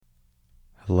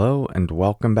Hello and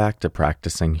welcome back to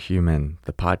Practicing Human,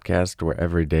 the podcast where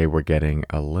every day we're getting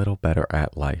a little better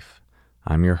at life.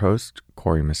 I'm your host,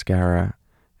 Corey Mascara,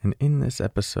 and in this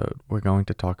episode, we're going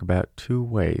to talk about 2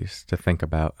 ways to think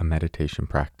about a meditation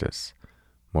practice.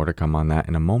 More to come on that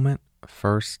in a moment.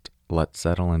 First, let's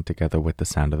settle in together with the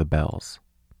sound of the bells.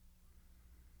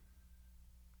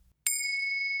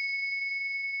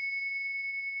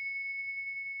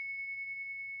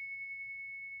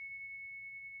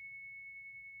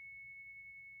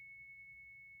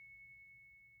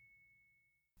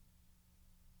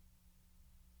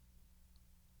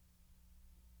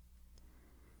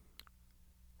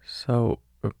 So,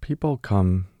 people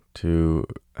come to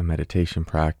a meditation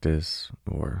practice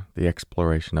or the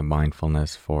exploration of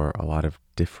mindfulness for a lot of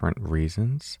different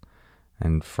reasons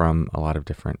and from a lot of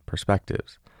different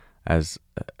perspectives. As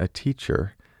a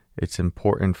teacher, it's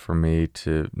important for me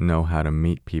to know how to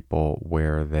meet people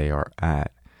where they are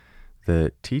at.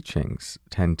 The teachings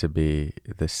tend to be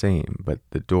the same, but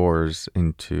the doors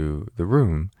into the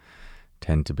room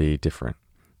tend to be different.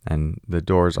 And the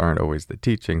doors aren't always the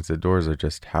teachings. The doors are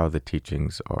just how the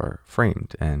teachings are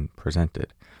framed and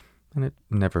presented. And it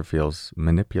never feels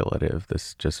manipulative.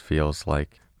 This just feels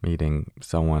like meeting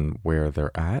someone where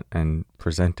they're at and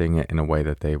presenting it in a way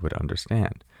that they would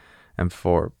understand. And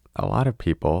for a lot of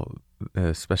people,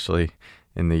 especially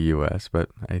in the U.S., but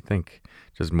I think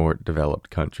just more developed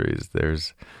countries,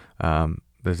 there's an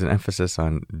emphasis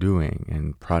on doing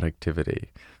and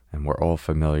productivity. And we're all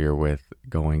familiar with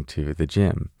going to the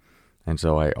gym. And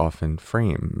so I often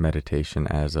frame meditation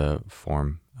as a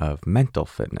form of mental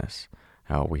fitness,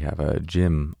 how we have a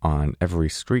gym on every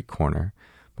street corner,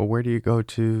 but where do you go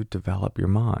to develop your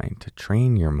mind, to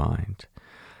train your mind?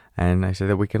 And I say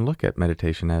that we can look at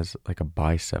meditation as like a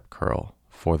bicep curl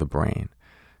for the brain,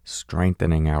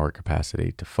 strengthening our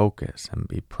capacity to focus and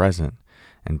be present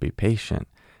and be patient.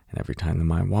 And every time the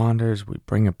mind wanders, we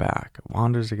bring it back. It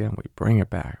wanders again, we bring it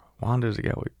back. It wanders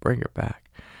again, we bring it back.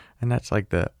 And that's like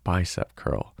the bicep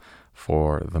curl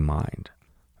for the mind.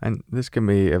 And this can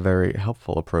be a very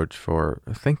helpful approach for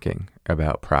thinking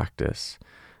about practice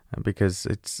because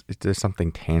there's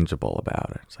something tangible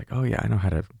about it. It's like, oh yeah, I know how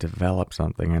to develop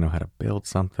something. I know how to build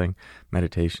something.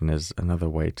 Meditation is another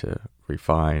way to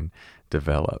refine,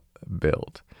 develop,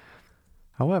 build.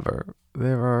 However,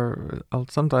 there are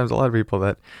sometimes a lot of people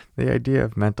that the idea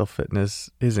of mental fitness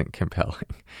isn't compelling.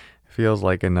 It feels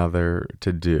like another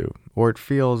to-do, or it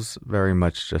feels very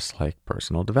much just like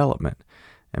personal development.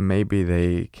 And maybe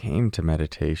they came to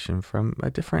meditation from a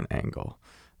different angle,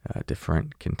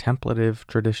 different contemplative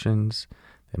traditions.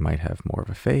 They might have more of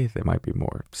a faith. They might be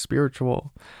more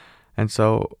spiritual. And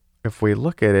so if we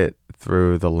look at it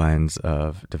through the lens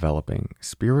of developing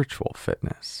spiritual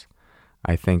fitness,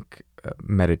 I think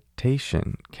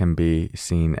meditation can be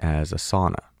seen as a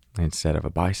sauna instead of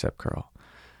a bicep curl.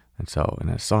 And so in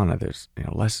a sauna, there's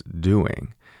less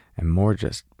doing and more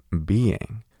just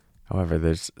being. However,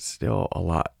 there's still a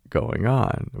lot going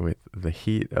on with the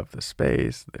heat of the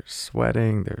space. There's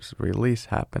sweating, there's release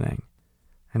happening.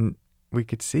 And we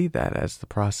could see that as the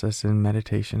process in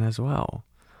meditation as well.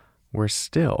 We're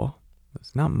still,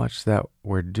 there's not much that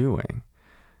we're doing.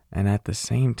 And at the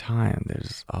same time,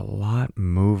 there's a lot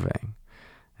moving.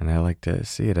 And I like to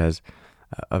see it as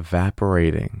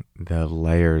evaporating the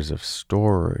layers of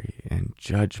story and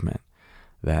judgment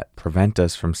that prevent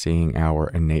us from seeing our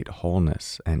innate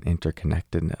wholeness and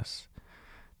interconnectedness.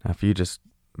 Now, if you just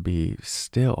be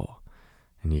still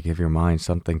and you give your mind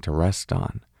something to rest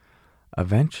on,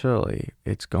 eventually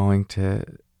it's going to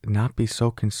not be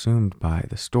so consumed by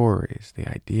the stories, the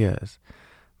ideas,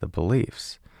 the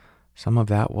beliefs. Some of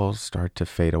that will start to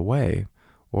fade away,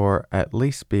 or at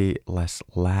least be less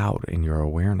loud in your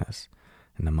awareness,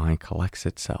 and the mind collects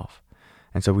itself.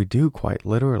 And so we do quite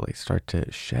literally start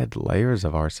to shed layers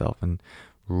of ourselves and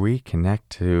reconnect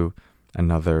to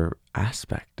another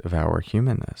aspect of our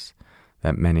humanness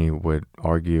that many would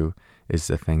argue is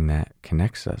the thing that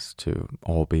connects us to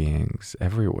all beings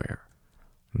everywhere.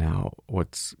 Now,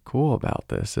 what's cool about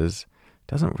this is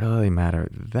it doesn't really matter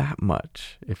that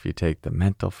much if you take the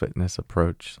mental fitness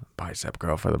approach, bicep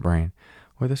curl for the brain,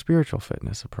 or the spiritual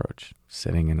fitness approach,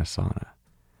 sitting in a sauna.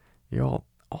 You'll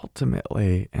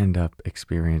ultimately end up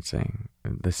experiencing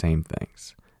the same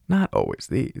things. Not always.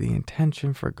 The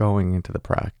intention for going into the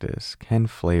practice can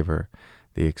flavor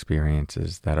the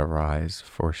experiences that arise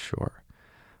for sure.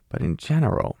 But in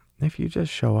general, if you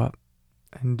just show up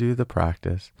and do the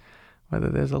practice, whether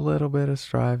there's a little bit of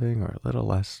striving or a little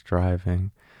less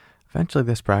striving, eventually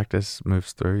this practice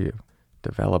moves through you,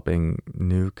 developing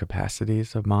new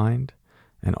capacities of mind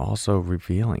and also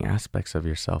revealing aspects of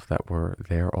yourself that were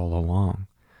there all along.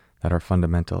 that are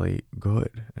fundamentally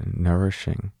good and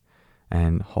nourishing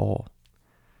and whole.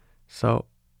 So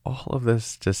all of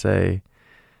this to say,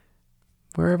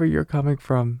 wherever you're coming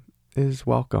from is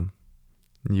welcome.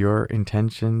 Your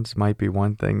intentions might be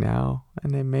one thing now,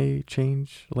 and they may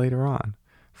change later on.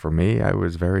 For me, I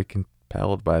was very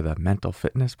compelled by the mental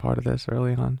fitness part of this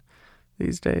early on.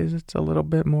 These days, it's a little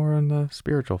bit more on the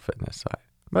spiritual fitness side.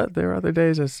 But there are other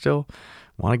days I still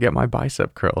want to get my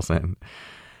bicep curls in.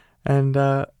 And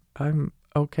I'm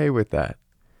okay with that.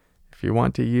 If you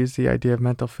want to use the idea of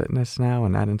mental fitness now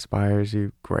and that inspires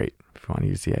you, great. If you want to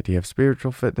use the idea of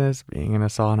spiritual fitness, being in a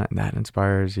sauna, and that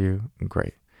inspires you,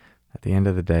 great. At the end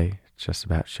of the day, it's just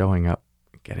about showing up,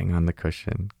 getting on the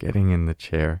cushion, getting in the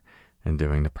chair, and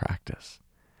doing the practice.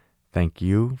 Thank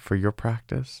you for your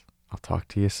practice. I'll talk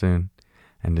to you soon.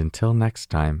 And until next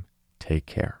time, take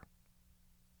care.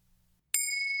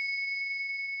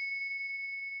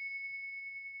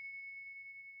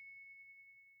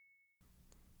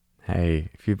 Hey,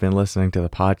 if you've been listening to the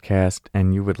podcast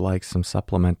and you would like some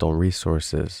supplemental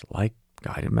resources like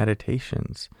guided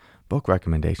meditations, book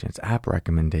recommendations, app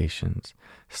recommendations,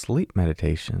 sleep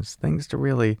meditations, things to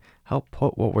really help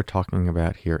put what we're talking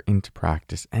about here into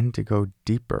practice and to go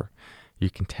deeper, you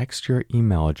can text your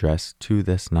email address to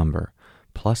this number,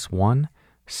 +1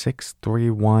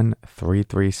 631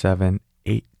 337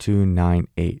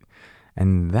 8298.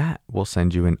 And that will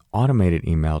send you an automated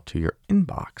email to your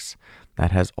inbox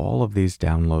that has all of these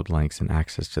download links and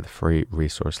access to the free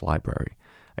resource library.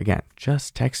 Again,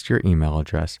 just text your email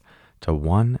address to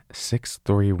 1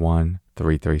 631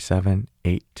 337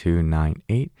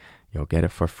 8298. You'll get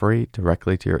it for free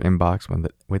directly to your inbox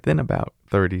within about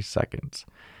 30 seconds.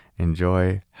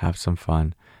 Enjoy, have some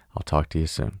fun. I'll talk to you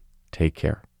soon. Take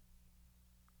care.